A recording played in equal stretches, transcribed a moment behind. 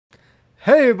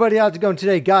Hey everybody, how's it going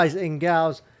today, guys and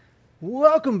gals?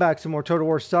 Welcome back to more Total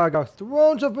War Saga,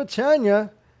 Thrones of Britannia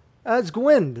as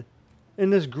Gwyned in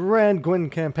this grand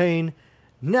Gwyned campaign.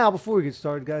 Now, before we get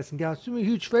started, guys and gals, do me a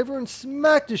huge favor and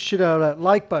smack the shit out of that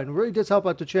like button. It really does help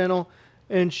out the channel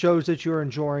and shows that you're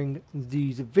enjoying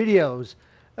these videos.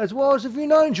 As well as if you're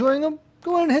not enjoying them,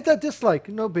 go ahead and hit that dislike,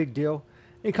 no big deal.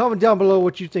 And comment down below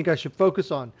what you think I should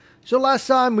focus on. So last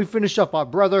time we finished up our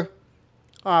brother.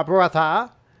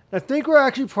 I think we're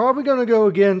actually probably going to go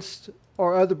against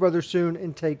our other brother soon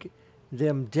and take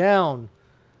them down.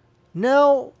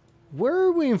 Now, where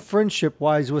are we in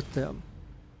friendship-wise with them?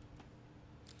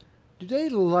 Do they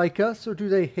like us or do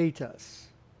they hate us?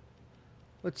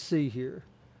 Let's see here.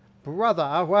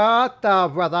 Brother, what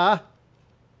the brother?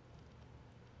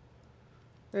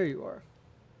 There you are.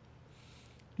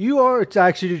 You are, it's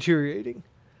actually deteriorating.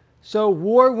 So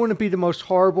war wouldn't be the most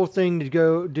horrible thing to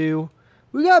go do.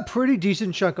 We got a pretty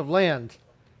decent chunk of land.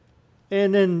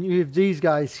 And then you have these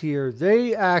guys here.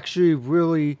 They actually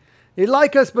really, they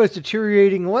like us, but it's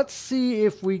deteriorating. Let's see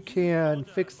if we can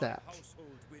fix that.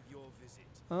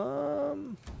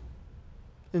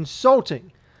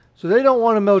 Insulting. So they don't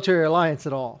want a military alliance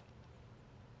at all.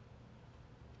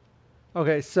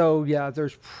 Okay, so yeah,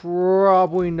 there's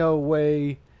probably no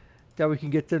way that we can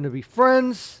get them to be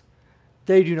friends.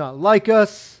 They do not like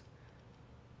us.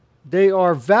 They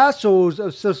are vassals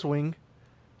of Sicily.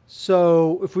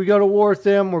 So if we go to war with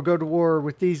them or go to war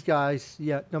with these guys,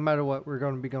 yeah, no matter what, we're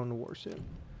going to be going to war soon.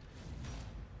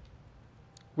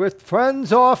 With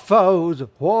friends or foes,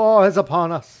 war is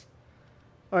upon us.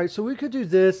 Alright, so we could do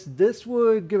this. This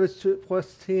would give us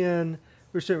plus 10%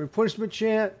 replenishment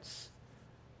chance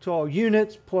to all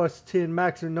units, plus 10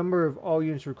 maximum number of all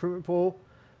units recruitment pool.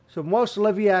 So most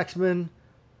levy axemen,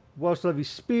 Welsh levy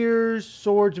spears,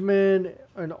 swordsmen,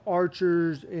 and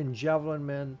archers, and javelin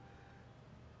men.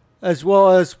 As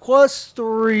well as plus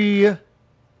 3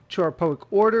 to our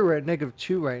public order. We're at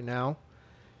 -2 right now.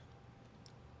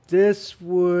 This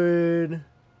would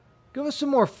give us some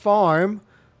more farm.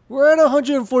 We're at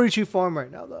 142 farm right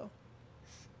now, though.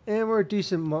 And we're a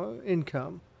decent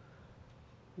income.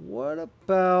 What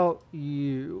about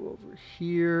you over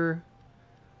here?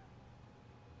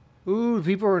 Ooh,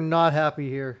 people are not happy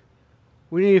here.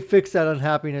 We need to fix that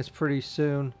unhappiness pretty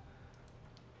soon.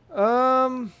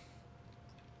 Got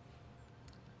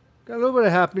a little bit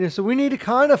of happiness. So we need to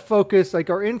kind of focus,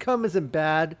 like our income isn't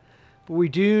bad, but we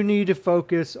do need to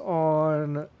focus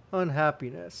on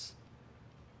unhappiness.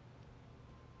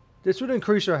 This would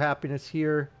increase our happiness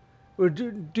here. It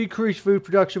would decrease food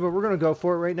production, but we're going to go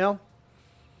for it right now.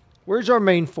 Where's our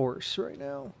main force right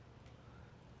now?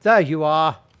 There you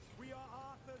are.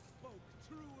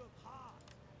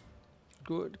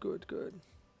 Good, good, good.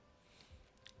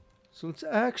 So let's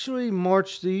actually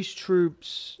march these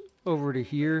troops over to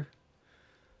here.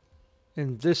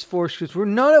 And this force, because we're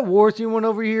not at war with anyone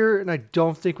over here, and I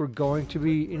don't think we're going to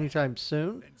be anytime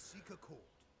soon.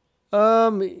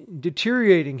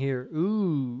 Deteriorating here.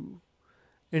 Ooh.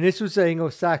 And this was the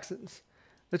Anglo-Saxons.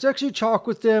 Let's actually talk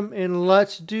with them, and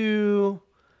let's do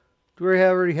we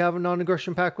already have a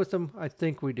non-aggression pact with them? I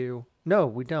think we do. No,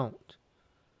 we don't.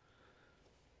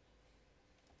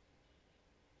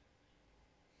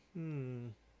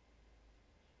 And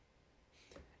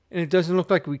it doesn't look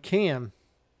like we can.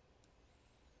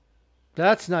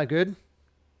 That's not good.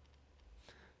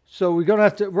 So we're gonna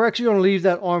have to. We're actually gonna leave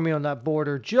that army on that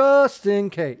border just in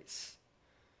case.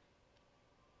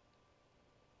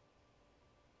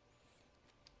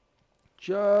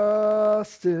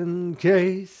 Just in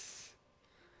case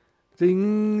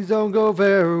things don't go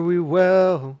very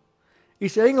well.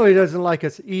 East Anglia doesn't like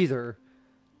us either.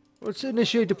 Let's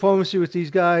initiate diplomacy with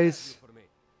these guys.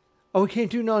 Oh, we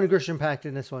can't do non-aggression pact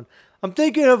in this one. I'm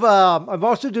thinking of, I'm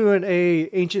also doing a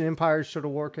Ancient Empires Total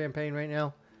War campaign right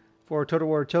now. For Total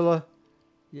War Attila.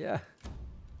 Yeah.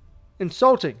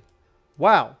 Insulting.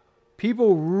 Wow.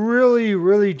 People really,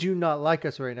 really do not like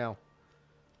us right now.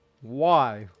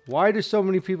 Why? Why do so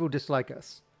many people dislike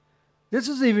us? This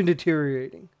is even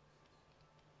deteriorating.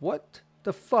 What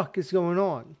the fuck is going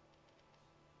on?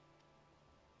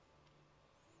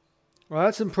 Well,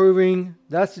 that's improving.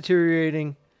 That's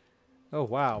deteriorating. Oh,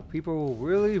 wow. People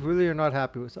really, really are not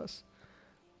happy with us.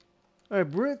 All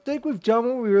right, I think we've done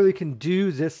what we really can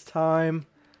do this time.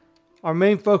 Our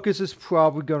main focus is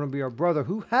probably going to be our brother,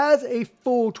 who has a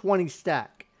full 20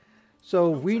 stack. So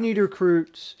we need to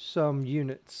recruit some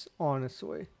units,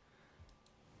 honestly.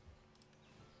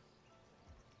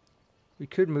 We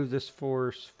could move this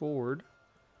force forward.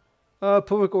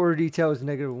 Public order detail is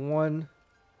 -1.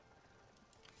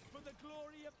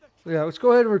 Yeah, let's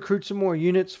go ahead and recruit some more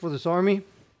units for this army.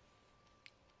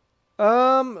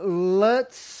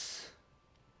 Let's...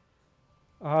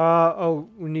 oh,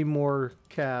 we need more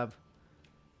cav.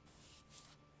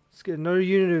 Let's get another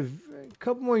unit of... A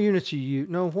couple more units of you.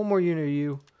 No, one more unit of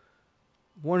you.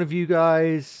 One of you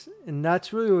guys. And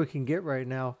that's really what we can get right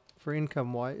now for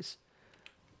income-wise.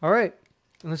 Alright.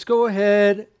 Let's go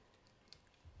ahead.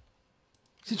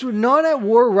 Since we're not at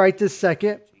war right this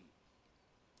second,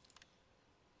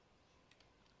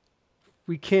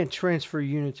 we can't transfer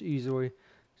units easily.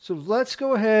 So let's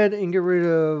go ahead and get rid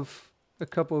of a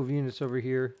couple of units over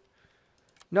here.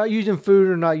 Not using food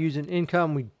or not using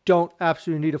income. We don't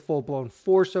absolutely need a full-blown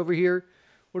force over here.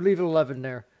 We'll leave 11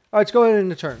 there. All right, let's go ahead and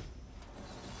end the turn.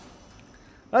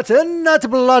 That's in that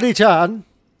bloody turn.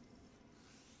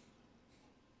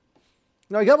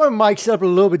 Now, I got my mic set up a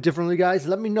little bit differently, guys.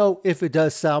 Let me know if it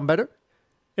does sound better.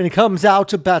 And it comes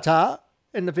out better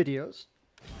in the videos.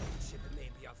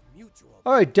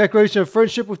 All right, declaration of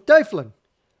friendship with Dyflin.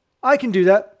 I can do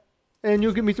that. And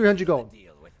you'll give me 300 gold.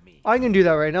 I can do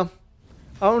that right now.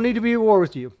 I don't need to be at war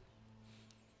with you.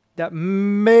 That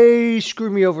may screw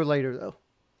me over later, though.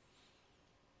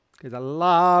 Because a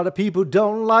lot of people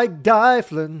don't like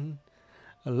Dyflin.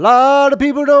 A lot of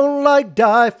people don't like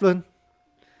Dyflin.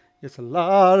 Yes, a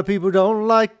lot of people don't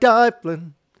like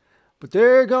Dyflin. But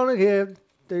they're going to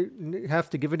they have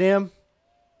to give a damn.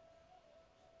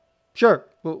 Sure,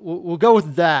 we'll go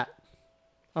with that.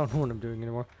 I don't know what I'm doing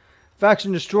anymore.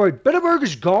 Faction destroyed. Bitterberg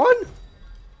is gone?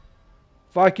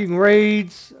 Viking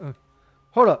raids.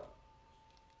 Hold up.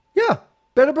 Yeah,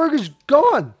 Bitterberg is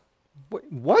gone.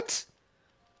 Wait, what?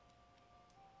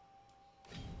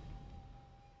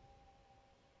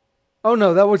 Oh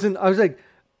no, that wasn't. I was like,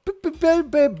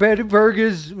 Bitterberg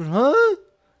is, huh?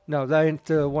 No, that ain't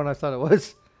the one I thought it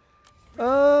was.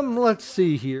 Let's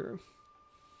see here.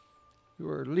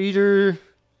 Your leader.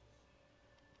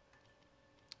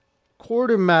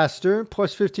 Quartermaster,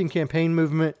 plus 15 campaign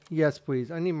movement. Yes, please.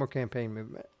 I need more campaign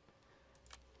movement.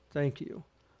 Thank you.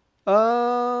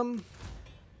 Let's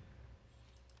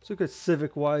look at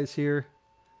civic-wise here.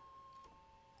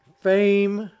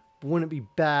 Fame wouldn't be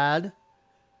bad.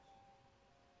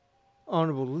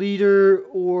 Honorable leader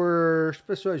or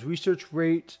specialized research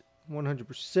rate,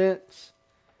 100%.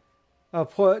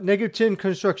 Negative 10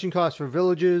 construction costs for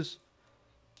villages.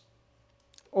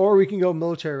 Or we can go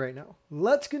military right now.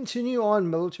 Let's continue on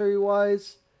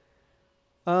military-wise.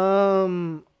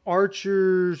 Archers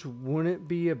wouldn't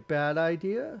be a bad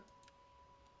idea.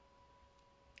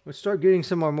 Let's start getting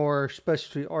some of our more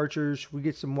specialty archers. We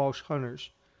get some Welsh hunters.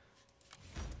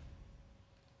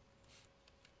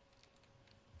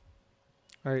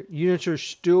 Alright, units are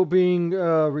still being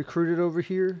recruited over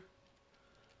here.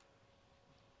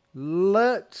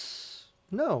 Let's...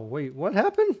 No, wait, what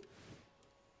happened?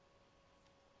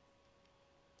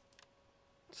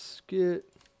 Let's get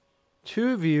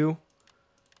 2 of you.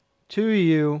 2 of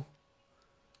you.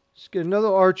 Let's get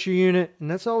another archer unit, and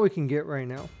that's all we can get right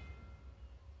now.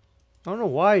 I don't know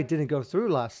why it didn't go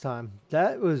through last time.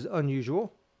 That was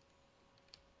unusual.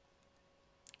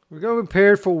 We're going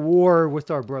prepared for war with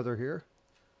our brother here.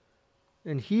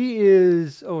 And he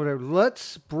is... Oh, whatever.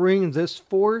 Let's bring this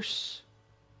force.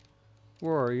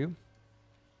 Where are you?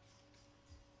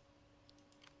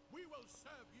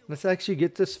 Let's actually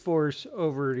get this force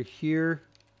over to here.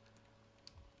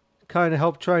 Kind of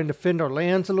help try and defend our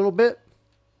lands a little bit.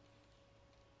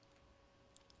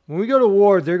 When we go to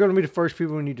war, they're going to be the first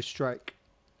people we need to strike.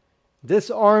 This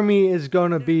army is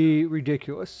going to be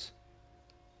ridiculous.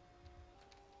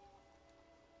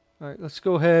 Alright, let's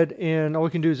go ahead and all we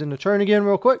can do is end the turn again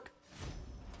real quick.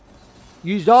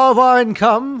 Used all of our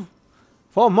income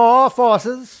for more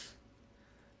forces.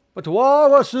 But war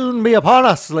will soon be upon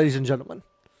us, ladies and gentlemen.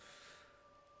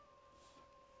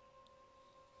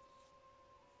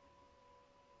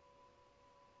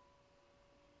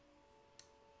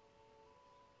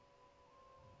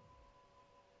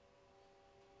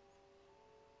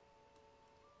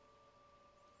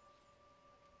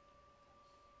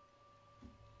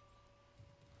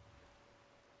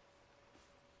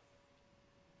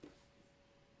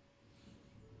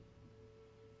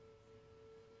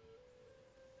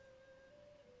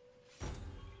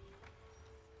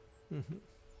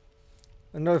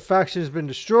 Another faction has been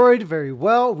destroyed. Very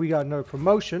well. We got another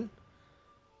promotion.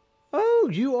 Oh,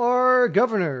 you are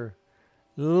governor.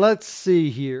 Let's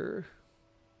see here.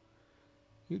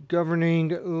 You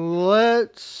governing.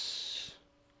 Let's...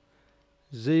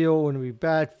 Zeal wouldn't be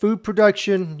bad. Food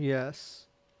production. Yes.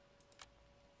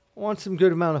 I want some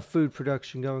good amount of food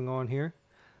production going on here.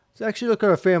 Let's actually look at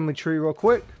our family tree real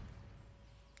quick.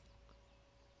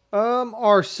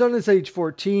 Our son is age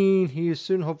 14. He is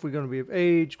soon hopefully going to be of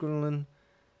age. Gwendolyn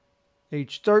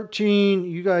Age 13.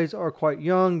 You guys are quite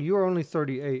young. You are only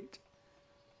 38.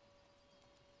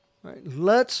 All right,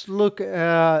 let's look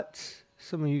at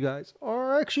some of you guys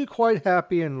are actually quite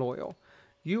happy and loyal.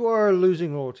 You are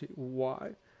losing loyalty.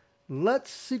 Why? Let's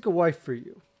seek a wife for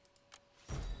you.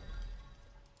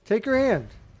 Take her hand.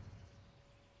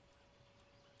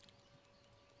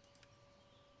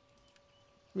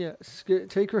 Yes,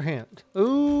 take her hand.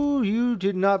 Oh, you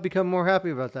did not become more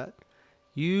happy about that.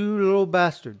 You little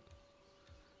bastard.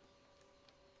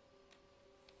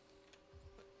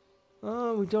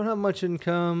 We don't have much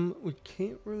income. We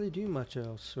can't really do much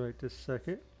else right this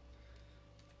second.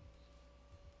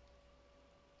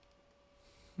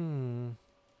 Oh,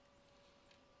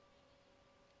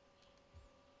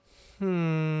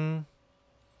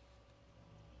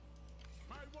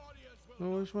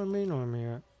 where's my main army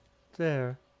at?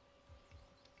 There.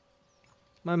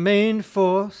 My main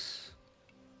force.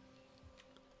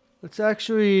 Let's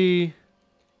actually...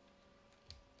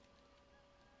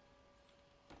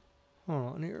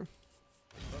 Hold on here.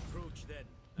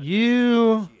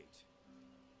 You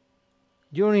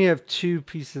only have 2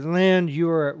 pieces of land. You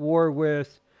are at war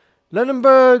with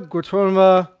Lunenburg,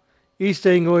 Gortonva, East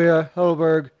Anglia,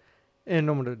 Helleborg, and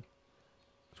Normandy.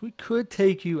 So we could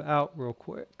take you out real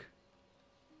quick.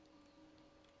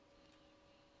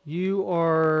 You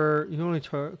only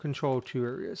control 2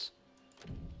 areas.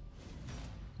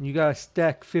 You got a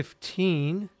stack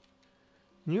 15.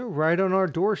 And you're right on our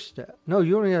doorstep. No,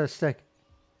 you only got a stack.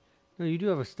 No, you do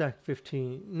have a stack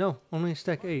 15. No, only a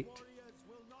stack 8.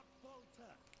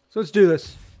 So let's do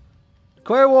this.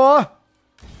 Declare war.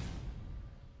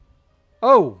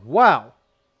 Oh, wow.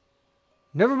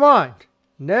 Never mind.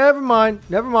 Never mind.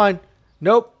 Never mind.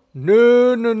 Nope.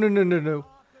 No, no, no, no, no, no.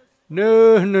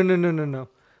 No, no, no, no, no, no.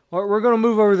 All right, we're going to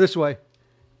move over this way.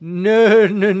 No,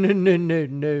 no, no, no, no,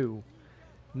 no.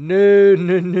 No,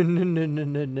 no, no, no, no, no,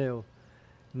 no, no.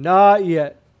 Not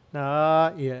yet.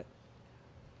 Not yet.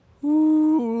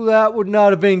 Ooh, that would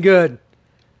not have been good.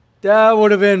 That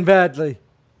would have been badly.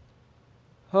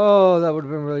 Oh, that would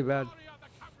have been really bad.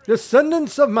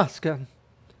 Descendants of Mascan.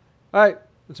 Alright,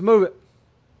 let's move it.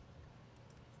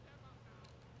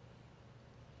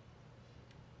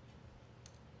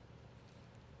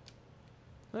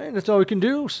 Alright, that's all we can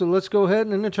do. So let's go ahead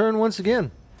and end the turn once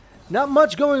again. Not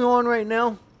much going on right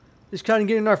now. Just kind of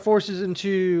getting our forces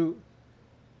into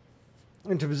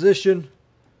position.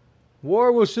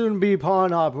 War will soon be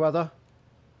upon our brother.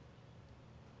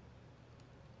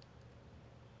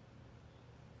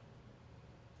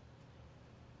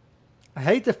 I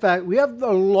hate the fact we have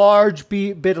a large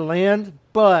bit of land,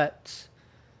 but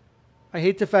I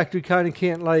hate the fact we kind of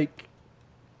can't like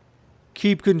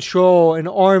keep control and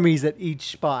armies at each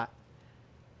spot.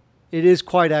 It is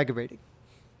quite aggravating.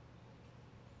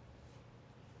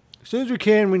 As soon as we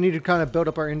can, we need to kind of build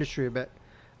up our industry a bit.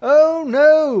 Oh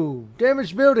no!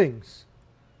 Damaged buildings.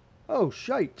 Oh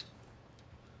shite.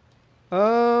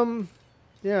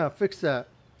 Yeah, fix that.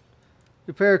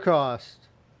 Repair cost.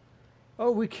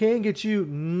 Oh, we can get you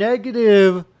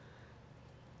negative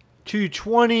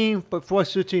 220, but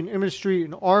plus 15 industry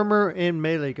and armor and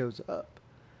melee goes up.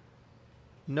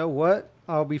 You know what?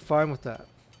 I'll be fine with that.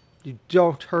 You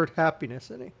don't hurt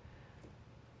happiness any.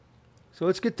 So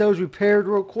let's get those repaired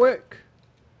real quick.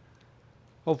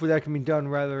 Hopefully that can be done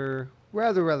rather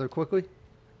quickly.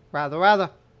 Rather.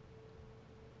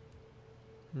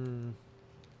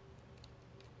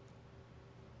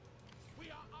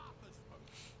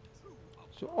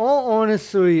 So all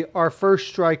honestly, our first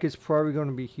strike is probably going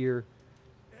to be here.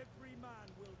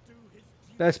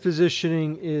 Best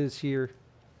positioning is here.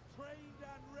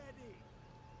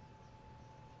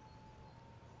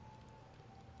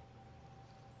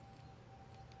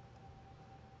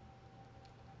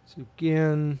 So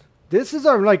again, this is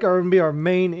going to be our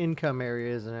main income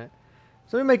area, isn't it?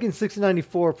 So we're making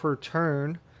 694 per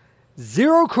turn.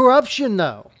 0 corruption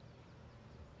though.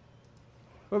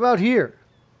 What about here?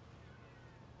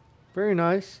 Very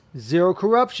nice. 0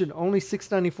 corruption. Only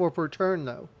 694 per turn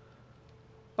though.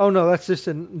 Oh no, that's just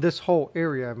in this whole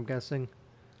area, I'm guessing.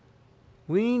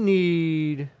 We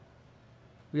need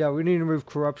to remove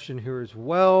corruption here as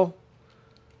well.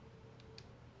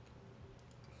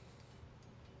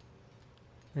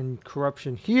 And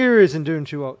corruption here isn't doing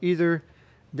too well either.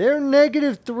 They're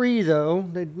 -3 though.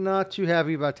 They're not too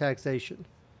happy about taxation.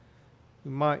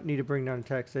 We might need to bring down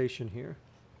taxation here.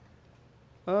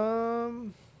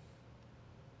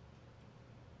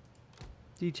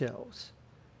 Details.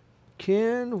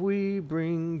 Can we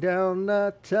bring down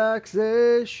that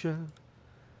taxation?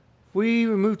 If we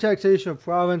remove taxation of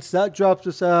province, that drops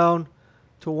us down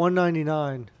to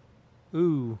 199.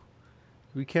 Ooh.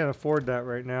 We can't afford that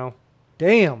right now.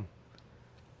 Damn.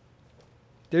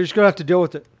 They're just going to have to deal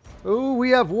with it. Ooh, we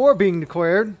have war being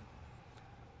declared.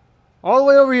 All the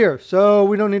way over here, so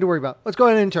we don't need to worry about it. Let's go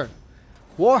ahead and turn.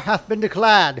 War hath been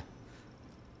declared.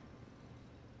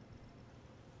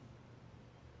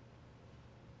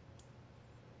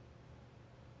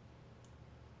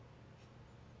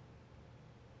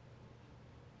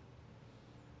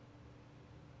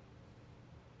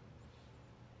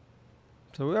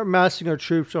 So we are massing our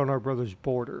troops on our brother's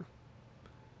border.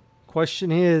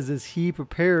 Question is he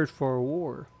prepared for a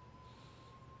war?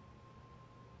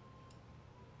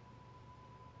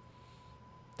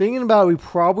 Thinking about it, we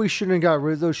probably shouldn't have got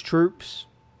rid of those troops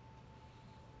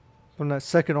from that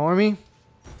second army.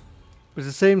 But at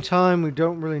the same time, we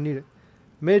don't really need it.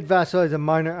 Mid vassalize a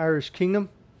minor Irish kingdom.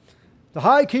 The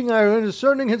High King Ireland is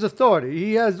asserting his authority.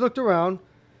 He has looked around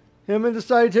him and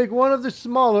decided to take one of the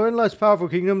smaller and less powerful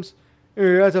kingdoms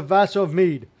as a vassal of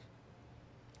Mead.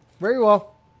 Very well.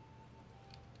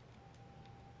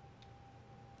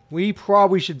 We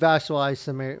probably should vassalize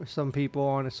some people,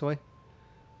 honestly.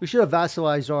 We should have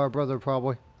vassalized our brother,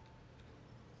 probably.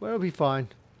 But it'll be fine.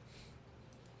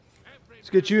 Let's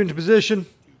get you into position.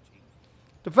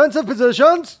 Defensive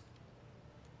positions.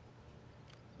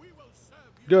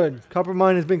 Good. Copper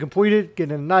mine has been completed.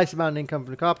 Getting a nice amount of income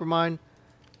from the copper mine.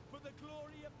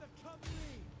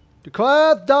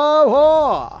 Declare the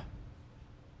war.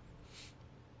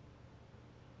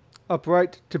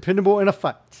 Upright, dependable in a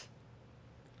fight.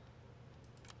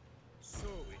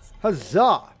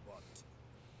 Huzzah!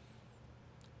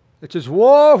 It is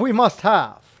war we must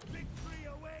have.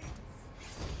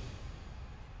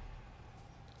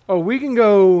 Oh, we can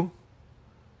go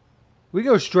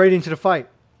straight into the fight.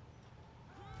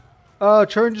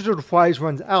 Turns until the flies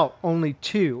runs out. Only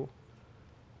 2.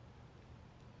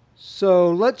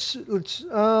 So let's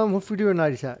what if we do a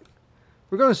night attack?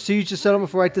 We're gonna siege the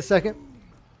settlement for right this second.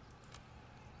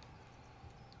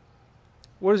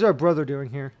 What is our brother doing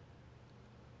here?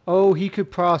 Oh, he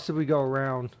could possibly go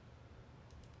around.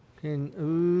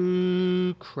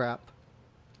 Ooh, crap.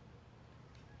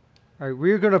 Alright,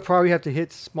 we're gonna probably have to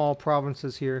hit small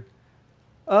provinces here.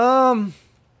 Really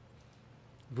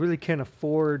can't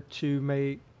afford to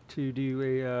do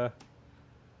a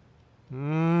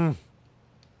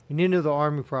we need another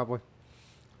army probably.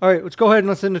 Alright, let's go ahead and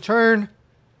let's end the turn.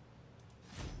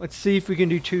 Let's see if we can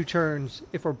do 2 turns.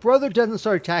 If our brother doesn't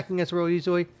start attacking us real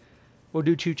easily, we'll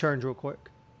do 2 turns real quick.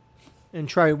 And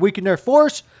try to weaken their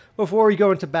force before we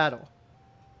go into battle.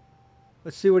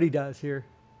 Let's see what he does here.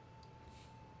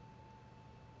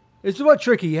 This is what's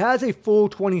tricky. He has a full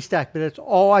 20 stack, but that's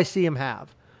all I see him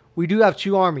have. We do have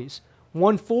 2 armies.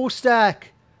 1 full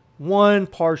stack, 1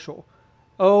 partial.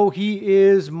 Oh, he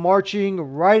is marching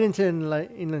right into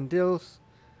inland hills.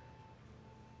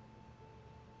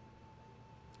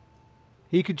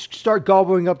 He could start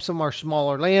gobbling up some of our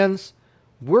smaller lands.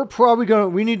 We're probably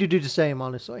we need to do the same,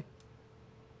 honestly.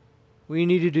 We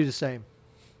need to do the same.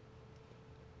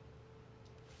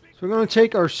 So we're going to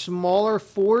take our smaller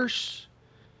force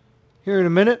here in a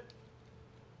minute.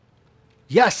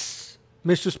 Yes!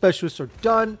 Missile specialists are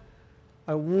done.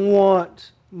 I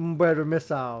want better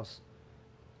missiles.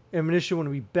 Ammunition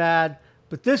wouldn't be bad.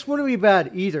 But this wouldn't be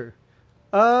bad either.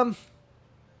 Let's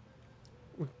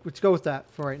go with that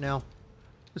for right now.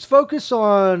 Let's focus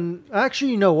on...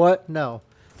 Actually, you know what? No.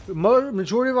 The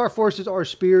majority of our forces are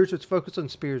spears. Let's focus on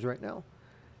spears right now.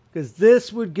 Because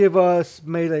this would give us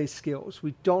melee skills.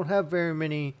 We don't have very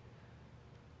many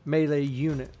melee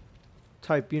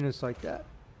type units like that.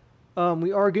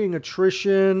 We are getting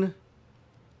attrition.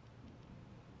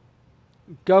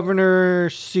 Governor,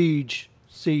 siege.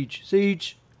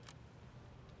 Siege.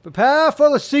 Prepare for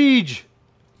the siege.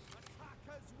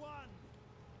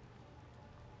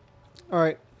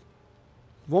 Alright.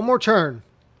 One more turn.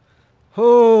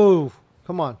 Oh,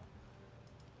 come on.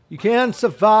 You can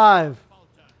survive.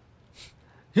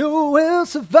 You will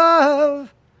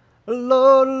survive.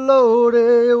 Lord,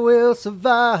 you will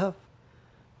survive.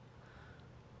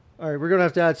 Alright, we're going to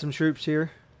have to add some troops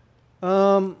here.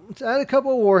 Let's add a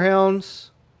couple of warhounds.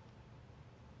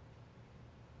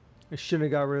 I shouldn't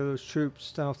have got rid of those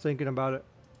troops now thinking about it.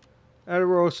 Add a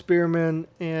royal spearman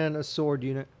and a sword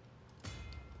unit.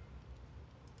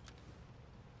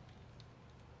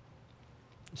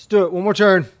 Let's do it. One more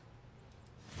turn.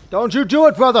 Don't you do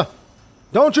it, brother.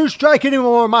 Don't you strike any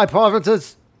more of my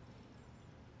provinces.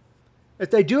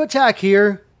 If they do attack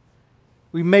here,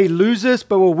 we may lose this,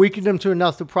 but we'll weaken them to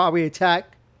enough to probably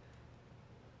attack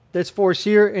this force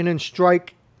here and then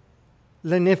strike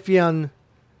Lenifian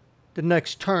the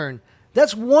next turn.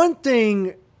 That's one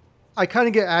thing I kind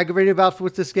of get aggravated about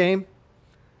with this game.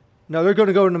 No, they're going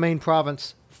to go in the main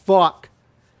province. Fuck.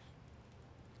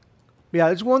 Yeah,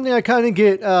 it's one thing I kind of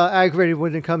get aggravated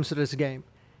when it comes to this game.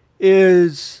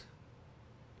 Is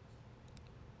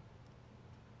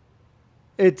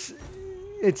it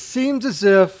seems as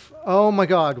if, oh my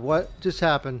god, what just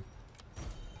happened?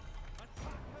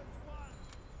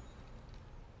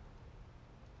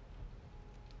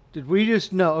 Did we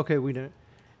just, no, okay, we didn't.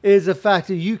 Is the fact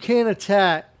that you can't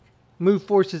attack, move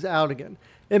forces out again.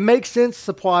 It makes sense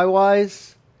supply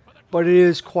wise, but it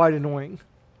is quite annoying.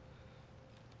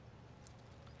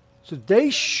 So they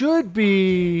should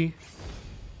be,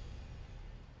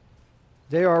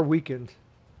 they are weakened.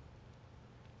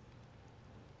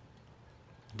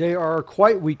 They are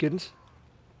quite weakened.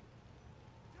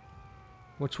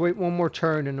 Let's wait one more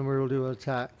turn and then we'll do an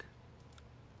attack.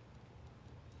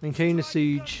 Maintain the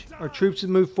siege. Our troops have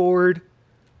moved forward.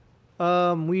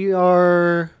 We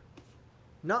are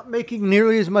not making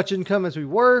nearly as much income as we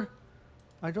were.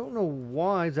 I don't know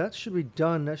why. That should be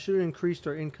done. That should have increased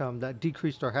our income. That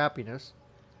decreased our happiness.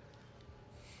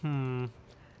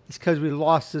 It's because we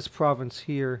lost this province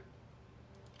here.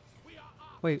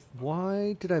 Wait,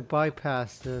 why did I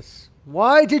bypass this?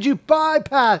 Why did you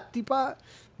bypass?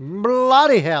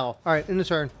 Bloody hell. Alright, in the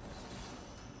turn.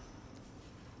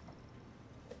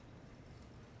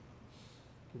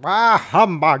 Rah,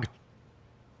 humbug.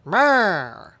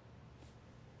 Rah.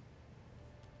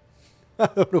 I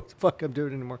don't know what the fuck I'm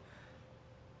doing anymore.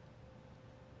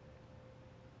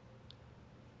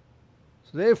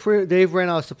 So they've ran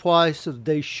out of supplies, so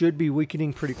they should be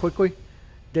weakening pretty quickly.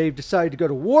 They've decided to go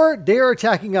to war. They are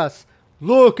attacking us.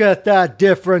 Look at that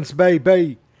difference,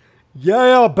 baby.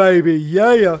 Yeah, baby.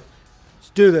 Yeah. Let's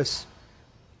do this.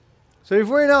 So they've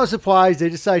ran out of supplies. They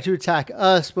decide to attack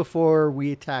us before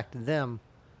we attacked them.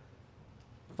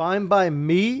 Fine by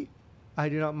me. I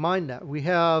do not mind that.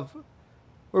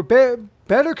 We're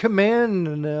better command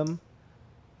than them.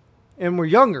 And we're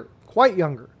younger. Quite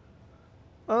younger.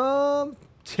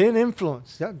 10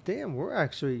 influence. God damn, we're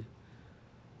actually...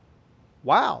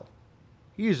 Wow.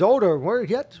 He's older.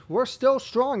 We're still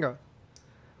stronger.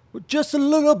 We're just a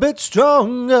little bit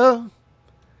stronger.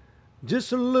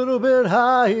 Just a little bit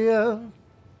higher.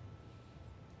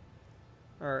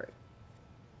 Alright.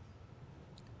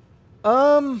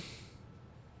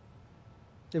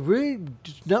 They're really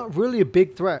not really a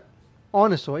big threat,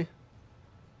 honestly.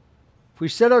 If we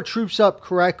set our troops up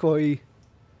correctly,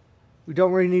 we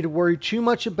don't really need to worry too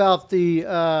much about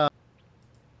the,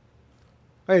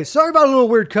 Hey, sorry about a little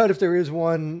weird cut if there is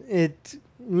one.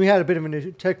 We had a bit of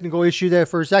a technical issue there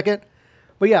for a second.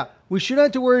 But yeah, we shouldn't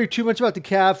have to worry too much about the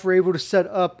cav. We're able to set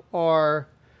up our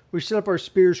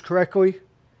spears correctly.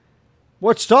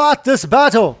 Let's start this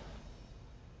battle.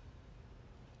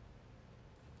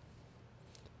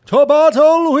 To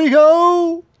battle we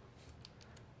go.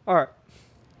 Alright.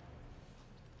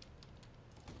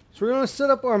 So we're going to set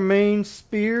up our main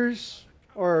spears,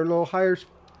 or our little higher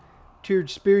tiered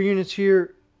spear units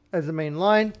here as the main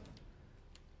line.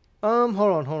 Hold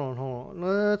on.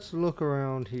 Let's look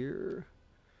around here.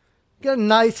 Got a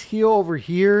nice hill over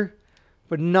here,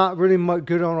 but not really much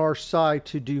good on our side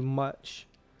to do much.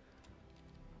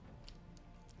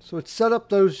 So let's set up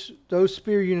those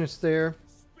spear units there.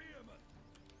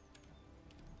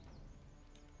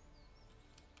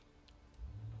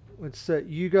 Let's set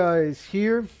you guys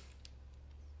here.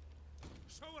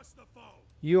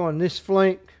 You on this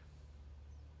flank.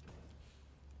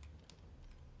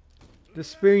 The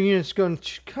spear unit's going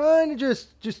to kind of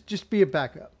just be a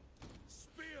backup.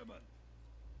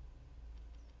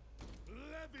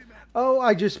 Oh,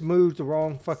 I just moved the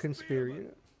wrong fucking spear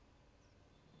unit.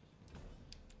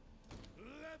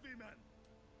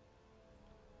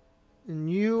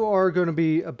 And you are going to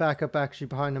be a backup actually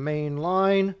behind the main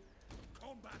line.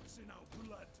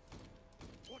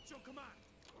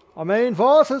 Our main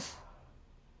forces.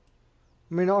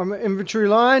 Our infantry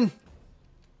line.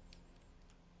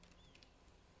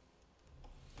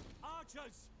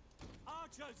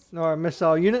 Our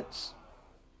missile units.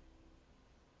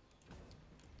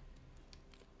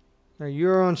 Now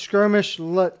you're on skirmish.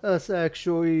 Let us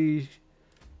actually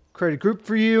create a group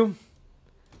for you.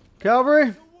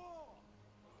 Cavalry.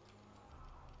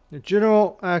 The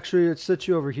general, actually, let's set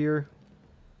you over here.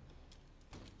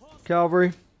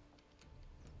 Cavalry.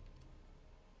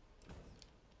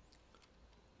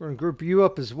 We're going to group you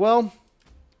up as well.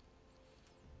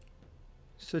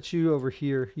 Set you over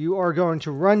here. You are going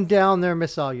to run down their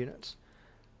missile units.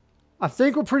 I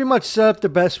think we're pretty much set up the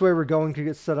best way we're going to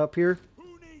get set up here.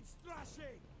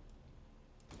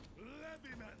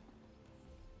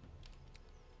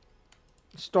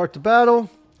 Start the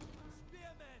battle.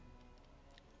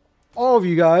 All of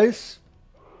you guys.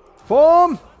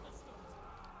 Form.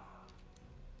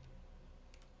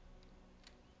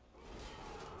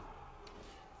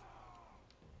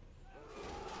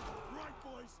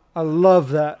 I love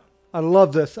that. I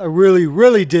love this. I really,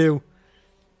 really do.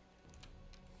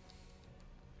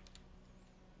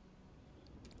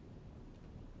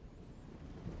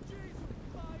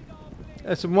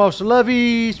 That's some Welsh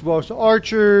levies, Welsh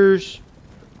archers,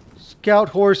 scout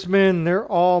horsemen. They're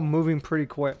all moving pretty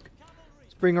quick.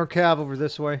 Let's bring our cav over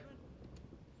this way.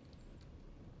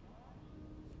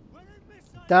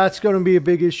 That's going to be a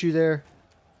big issue there.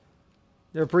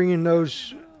 They're bringing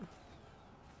that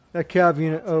cav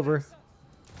unit over.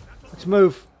 Let's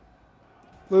move.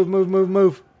 Move, move, move,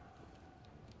 move.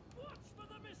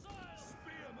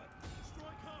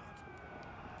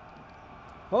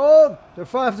 Oh, they're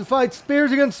have to fight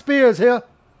spears against spears here.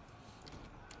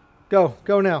 Go,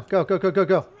 go now. Go, go, go, go,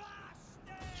 go.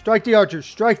 Strike the archers.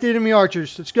 Strike the enemy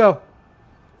archers. Let's go.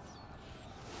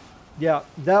 Yeah,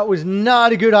 that was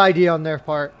not a good idea on their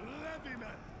part.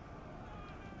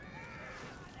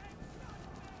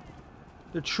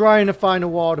 They're trying to find a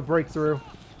wall to break through.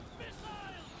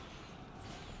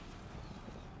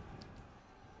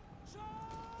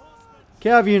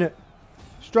 Cav unit.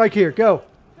 Strike here. Go.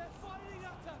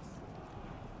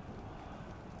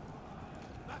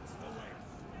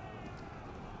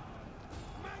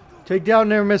 Take down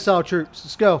their missile troops.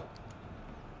 Let's go.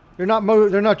 They're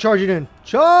not charging in.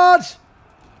 Charge!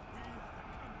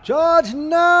 Charge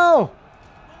now!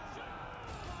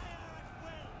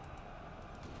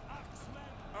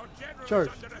 Charge.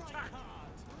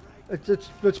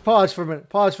 Let's pause for a minute.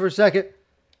 Pause for a second.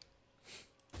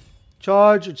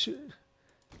 Charge.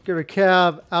 Get a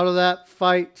cav out of that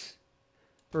fight.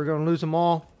 We're going to lose them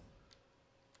all.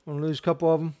 We're going to lose a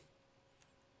couple of them.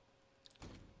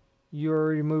 You're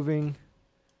already moving.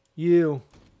 You.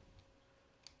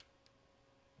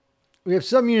 We have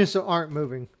some units that aren't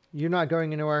moving. You're not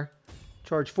going anywhere.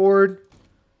 Charge forward.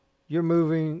 You're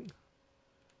moving.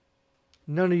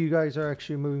 None of you guys are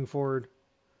actually moving forward.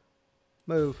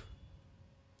 Move.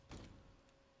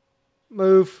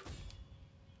 Move.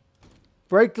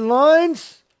 Break the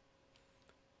lines.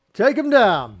 Take them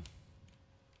down.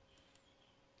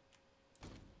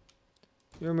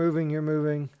 You're moving, you're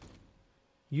moving.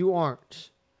 You aren't.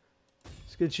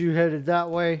 Let's get you headed that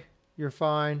way. You're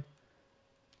fine.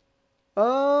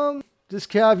 This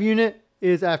cav unit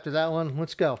is after that one.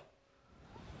 Let's go.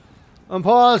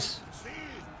 Unpause.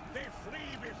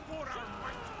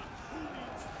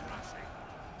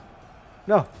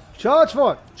 No. Charge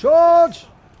for it. Charge.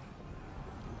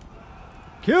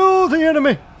 Kill the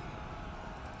enemy.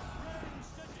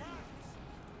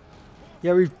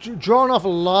 Yeah, we've drawn off a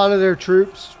lot of their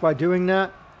troops by doing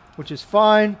that, which is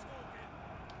fine.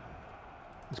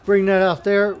 Let's bring that out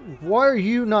there. Why are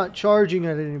you not charging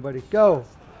at anybody? Go.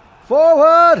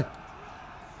 Forward.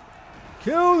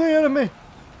 Kill the enemy.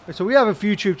 So we have a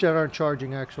few troops that aren't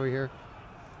charging actually here.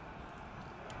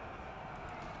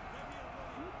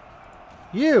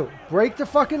 You, break the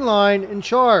fucking line and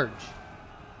charge.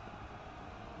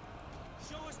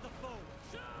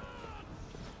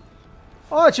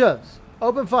 Archers,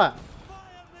 open fire.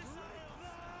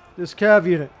 This cav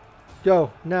unit,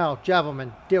 go now.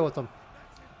 Javelin, deal with them.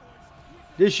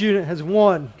 This unit has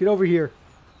won. Get over here.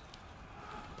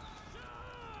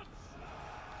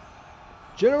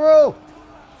 General,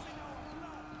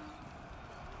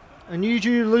 I need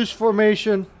you to loose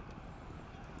formation.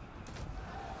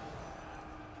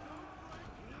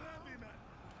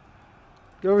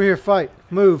 Get over here, fight,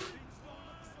 move.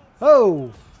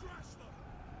 Oh!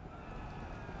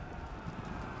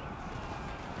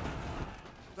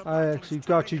 I actually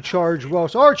got you charged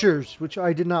Welsh archers, which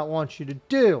I did not want you to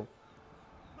do.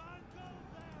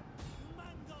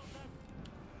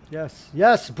 Yes,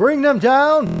 yes, bring them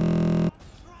down.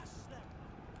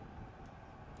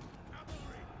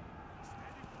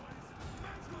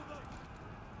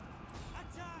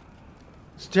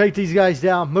 Let's take these guys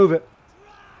down. Move it.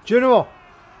 General,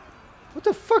 what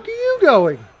the fuck are you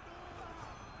going?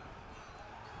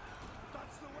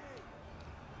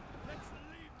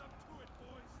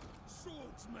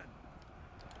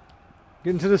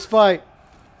 Get into this fight.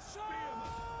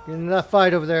 Get into that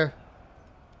fight over there.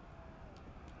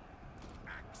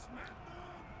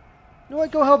 You know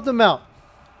what? Go help them out.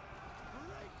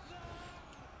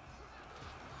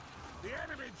 The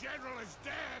enemy general is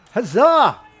dead.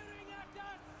 Huzzah!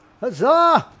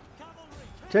 Huzzah!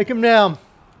 Take him down.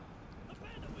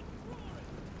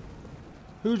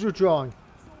 Who's withdrawing?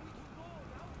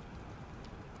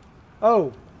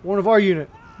 Oh, one of our unit.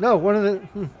 No, one of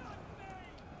the...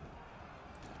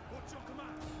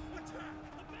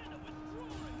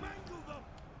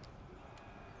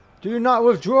 Do not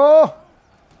withdraw.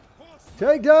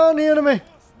 Take down the enemy.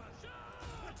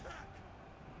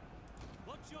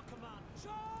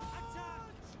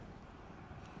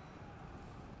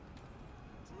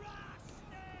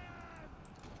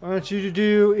 What I want you to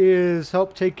do is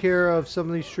help take care of some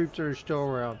of these troops that are still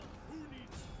around.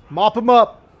 Mop them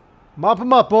up. Mop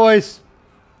them up, boys.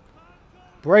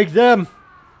 Break them.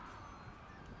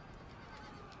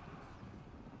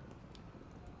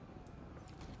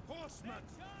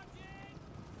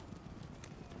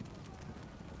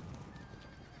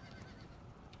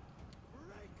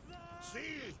 See,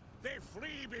 they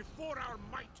flee before our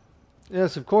might.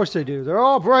 Yes, of course they do. They're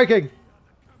all breaking.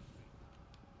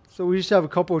 So we just have a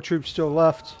couple of troops still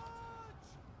left.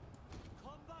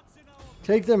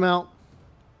 Take them out.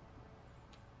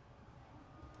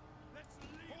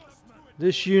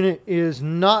 This unit is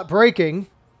not breaking.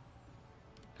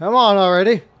 Come on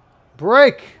already.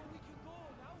 Break.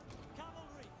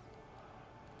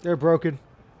 They're broken.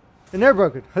 And they're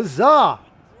broken. Huzzah!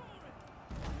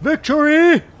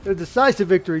 Victory! A decisive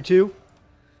victory too.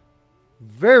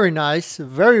 Very nice.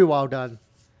 Very well done.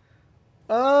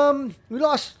 We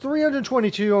lost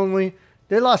 322 only.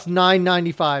 They lost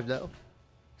 995 though.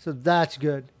 So that's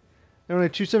good. They only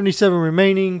had 277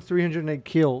 remaining, 308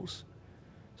 kills.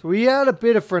 So we had a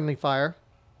bit of friendly fire.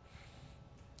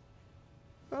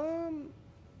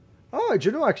 Oh,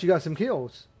 General actually got some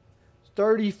kills.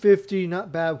 30, 50,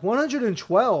 not bad.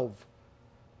 112.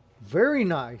 Very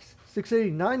nice.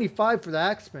 680, 95 for the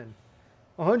Axemen.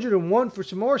 101 for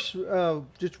some more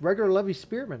just regular levy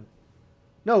spearmen.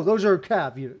 No, those are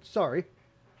cav units. Sorry.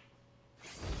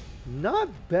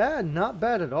 Not bad. Not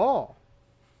bad at all.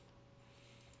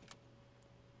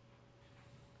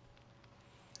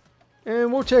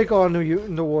 And we'll take on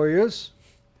the warriors.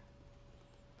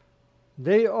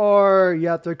 They are,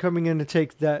 yeah, they're coming in to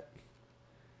take that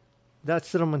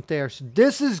settlement there. So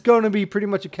this is going to be pretty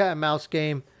much a cat and mouse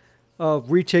game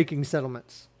of retaking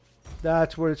settlements.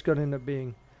 That's what it's going to end up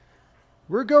being.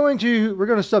 We're going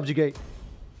to subjugate.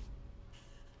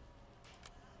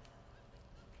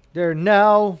 They're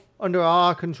now under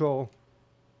our control.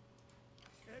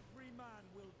 Every man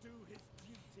will do his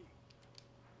duty.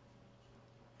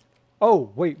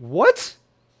 Oh, wait, what?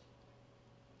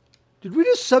 Did we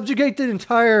just subjugate the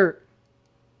entire...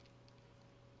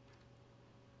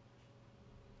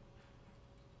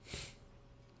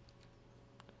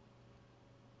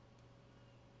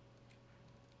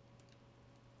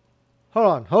 Hold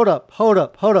on, hold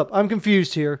up. I'm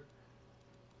confused here.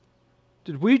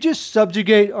 Did we just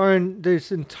subjugate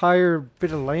this entire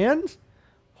bit of land?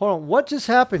 Hold on, what just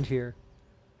happened here?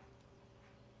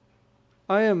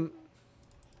 I am...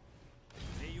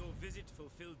 May your visit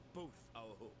fulfill both our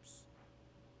hopes.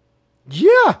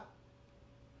 Yeah!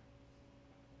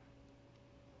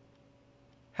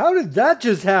 How did that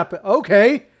just happen?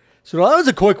 Okay, so that was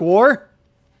a quick war.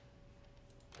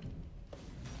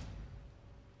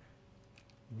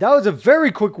 That was a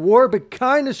very quick war, but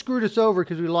kind of screwed us over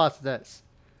because we lost this.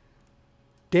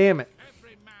 Damn it.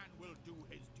 Every man will do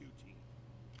his duty.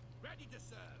 Ready to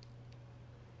serve.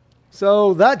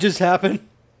 So that just happened.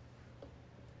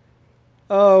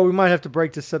 Oh, we might have to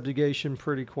break the subjugation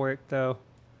pretty quick, though.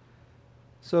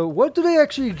 So what do they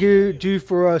actually do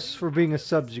for us for being a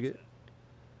subjugate?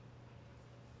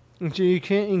 And so you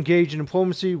can't engage in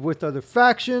diplomacy with other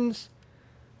factions.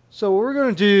 So what we're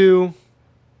going to do...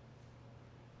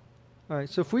 Alright,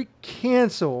 so if we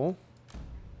cancel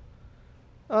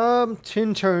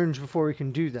 10 turns before we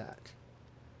can do that.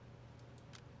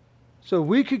 So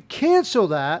we could cancel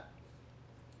that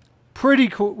pretty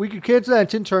cool. We could cancel that in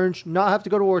 10 turns, not have to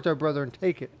go to war with our brother and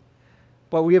take it.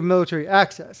 But we have military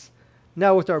access.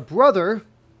 Now with our brother,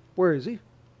 where is he?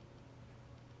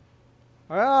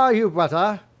 Where are you,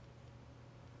 brother?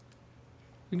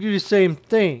 We can do the same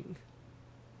thing.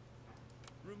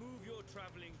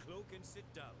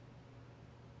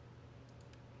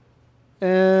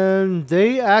 And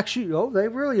they actually, oh, they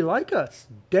really like us.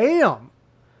 Damn.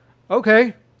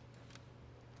 Okay.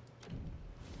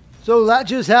 So that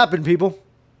just happened, people.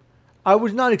 I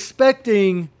was not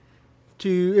expecting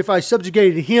to, if I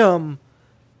subjugated him,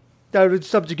 that would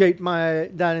subjugate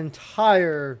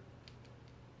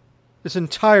this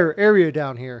entire area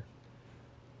down here.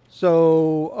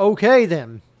 So, okay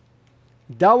then.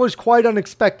 That was quite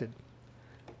unexpected.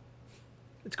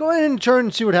 Let's go ahead and turn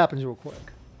and see what happens real quick.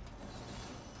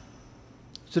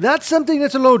 So that's something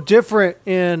that's a little different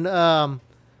in Total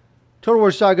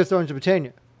War Saga Thrones of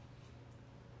Britannia.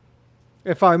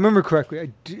 If I remember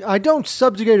correctly. I don't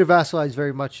subjugate or vassalize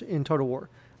very much in Total War.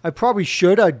 I probably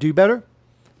should. I'd do better.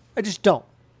 I just don't.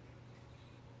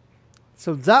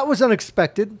 So that was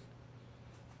unexpected.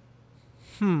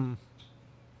 It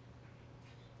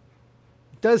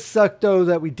does suck, though,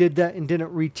 that we did that and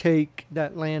didn't retake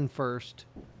that land first.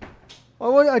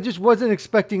 Well, I just wasn't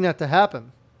expecting that to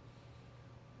happen.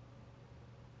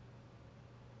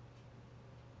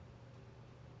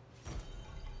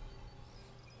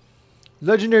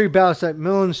 Legendary battle site,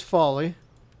 Millen's Folly.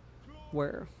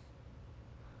 Where?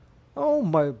 Oh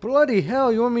my bloody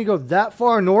hell, you want me to go that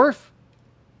far north?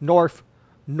 North.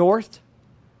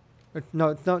 No,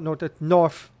 it's not north, it's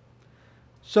north.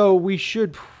 So we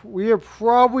are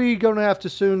probably going to have to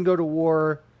soon go to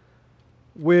war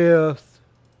with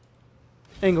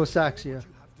Anglo-Saxons.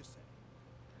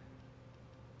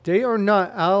 They are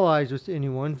not allies with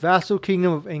anyone. Vassal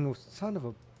Kingdom of Anglo. Son of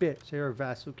a bitch. They are a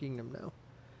vassal kingdom now.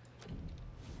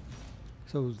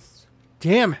 So,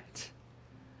 damn it.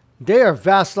 They are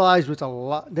vassalized with a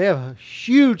lot. They have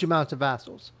huge amounts of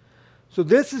vassals. So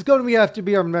this is going to have to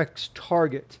be our next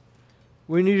target.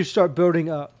 We need to start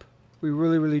building up. We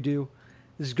really, really do.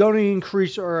 This is going to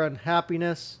increase our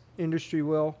unhappiness. Industry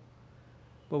will.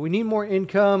 But we need more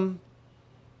income.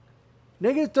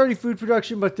 Negative 30 food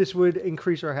production, but this would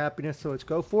increase our happiness, so let's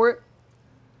go for it.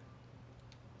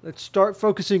 Let's start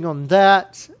focusing on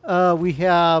that. We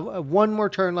have one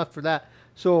more turn left for that,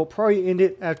 so we'll probably end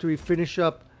it after we finish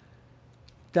up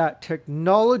that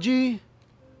technology.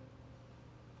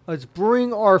 Let's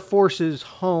bring our forces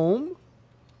home.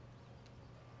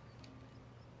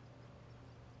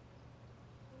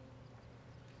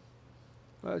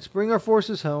 Let's bring our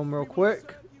forces home real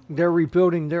quick. They're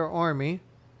rebuilding their army.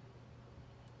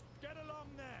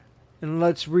 And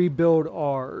let's rebuild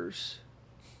ours.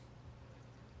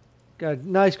 Got a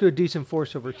nice, good, decent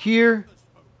force over here.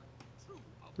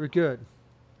 We're good.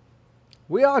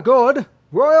 We are good.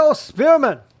 Royal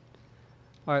Spearmen.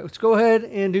 Alright, let's go ahead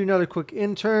and do another quick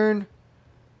intern.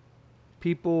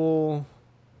 People,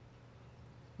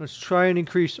 let's try and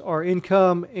increase our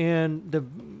income and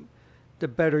the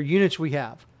better units we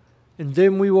have. And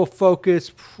then we will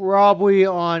focus probably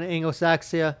on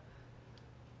Anglo-Saxons.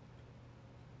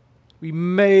 We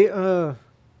may,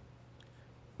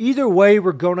 either way,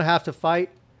 we're going to have to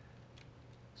fight.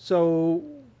 So,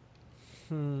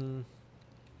 I don't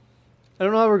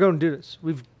know how we're going to do this.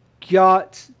 We've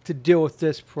got to deal with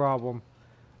this problem.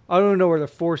 I don't know where the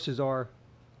forces are.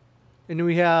 And then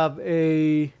we have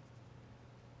a,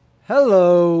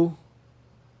 hello.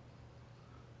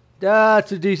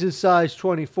 That's a decent size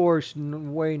 24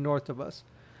 way north of us.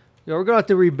 Yeah, we're gonna have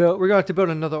to rebuild. We're gonna have to build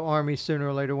another army sooner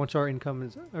or later once our income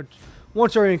is,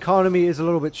 once our economy is a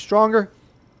little bit stronger.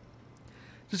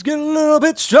 Just get a little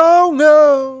bit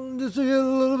stronger. Just get a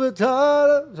little bit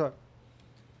tighter. Sorry.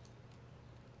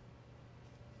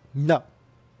 No.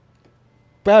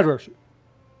 Bad Roshu.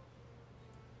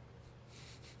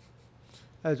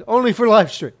 That's only for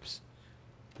live streams,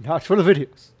 not for the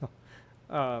videos.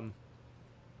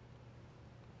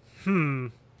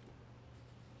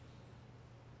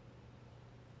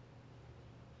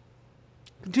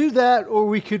 Do that, or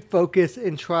we could focus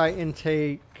and try and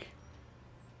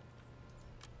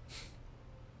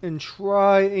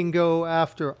go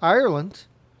after Ireland.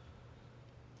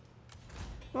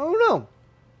 Oh no.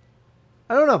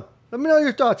 I don't know. Let me know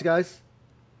your thoughts, guys.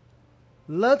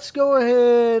 Let's go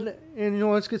ahead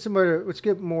and, let's get some more. Let's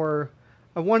get more.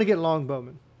 I want to get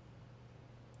longbowmen.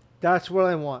 That's what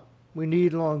I want. We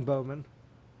need longbowmen.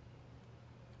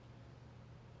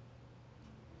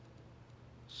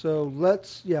 So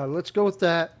let's go with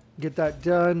that. Get that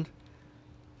done.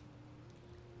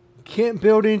 Can't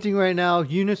build anything right now.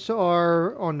 Units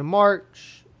are on the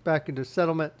march back into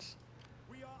settlements.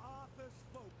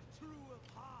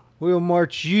 We'll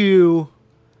march you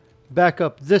back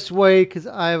up this way because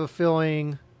I have a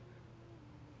feeling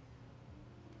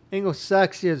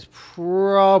Anglo-Saxons is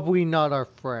probably not our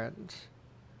friend.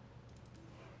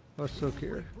 Let's look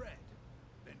here.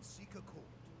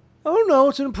 Oh no,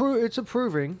 it's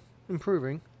improving.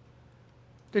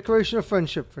 Declaration of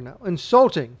friendship for now.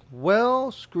 Insulting.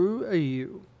 Well, screw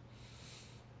you.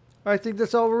 I think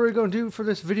that's all we're really going to do for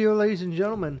this video, ladies and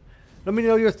gentlemen. Let me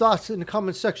know your thoughts in the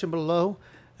comment section below.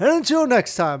 And until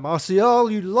next time, I'll see all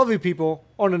you lovely people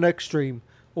on the next stream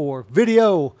or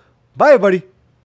video. Bye, everybody.